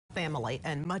Family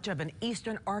and much of an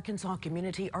eastern Arkansas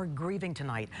community are grieving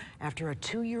tonight after a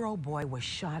 2-year-old boy was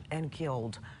shot and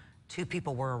killed. 2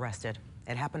 people were arrested.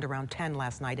 It happened around 10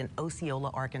 last night in Osceola,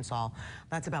 Arkansas.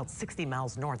 That's about 60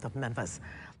 miles north of Memphis.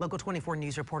 Local 24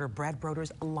 News reporter Brad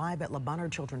Broders live at LeBonheur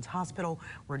Children's Hospital,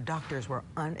 where doctors were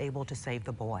unable to save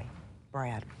the boy.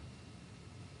 Brad.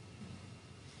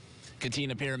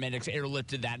 Katina paramedics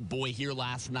airlifted that boy here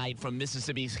last night from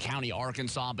Mississippi County,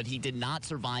 Arkansas, but he did not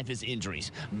survive his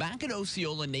injuries. Back at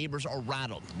Osceola, neighbors are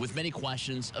rattled with many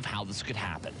questions of how this could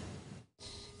happen.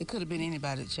 It could have been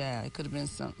anybody's child. It could have been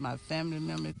my family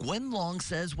member. Gwen Long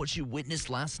says what she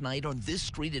witnessed last night on this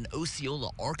street in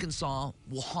Osceola, Arkansas,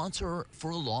 will haunt her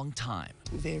for a long time.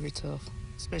 Very tough,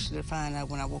 especially to find out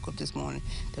when I woke up this morning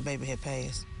the baby had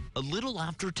passed. A little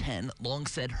after 10, Long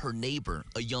said her neighbor,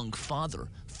 a young father,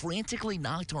 frantically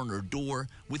knocked on her door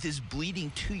with his bleeding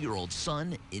 2-year-old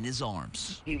son in his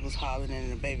arms. He was hollering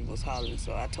and the baby was hollering,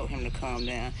 so I told him to calm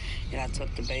down, and I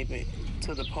took the baby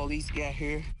till the police got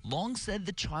here. Long said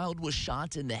the child was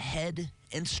shot in the head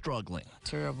and struggling.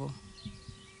 Terrible.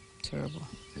 Terrible.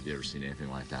 Have you ever seen anything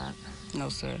like that? No,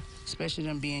 sir. Especially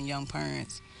them being young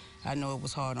parents. I know it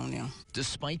was hard on them.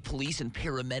 Despite police and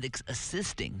paramedics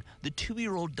assisting, the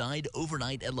 2-year-old died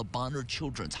overnight at LeBonheur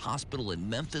Children's Hospital in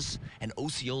Memphis, and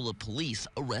Osceola police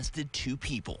arrested 2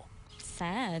 people.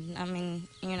 Sad. I mean,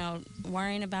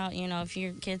 worrying about, if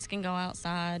your kids can go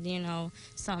outside,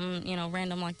 something,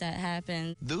 random like that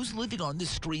happen. Those living on the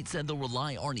street said they'll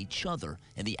rely on each other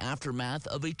in the aftermath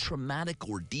of a traumatic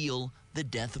ordeal, the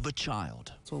death of a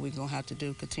child. That's what we're going to have to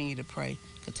do, continue to pray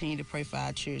for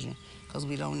our children, because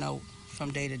we don't know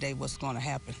from day to day what's going to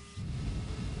happen.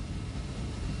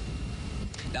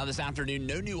 Now this afternoon,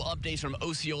 no new updates from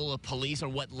Osceola police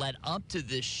on what led up to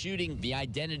this shooting, the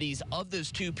identities of those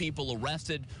 2 people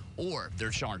arrested, or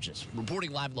their charges.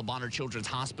 Reporting live at LeBonheur Children's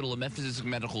Hospital in Memphis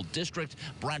Medical District,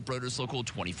 Brad Broders, Local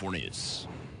 24 News.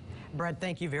 Brad,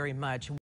 thank you very much.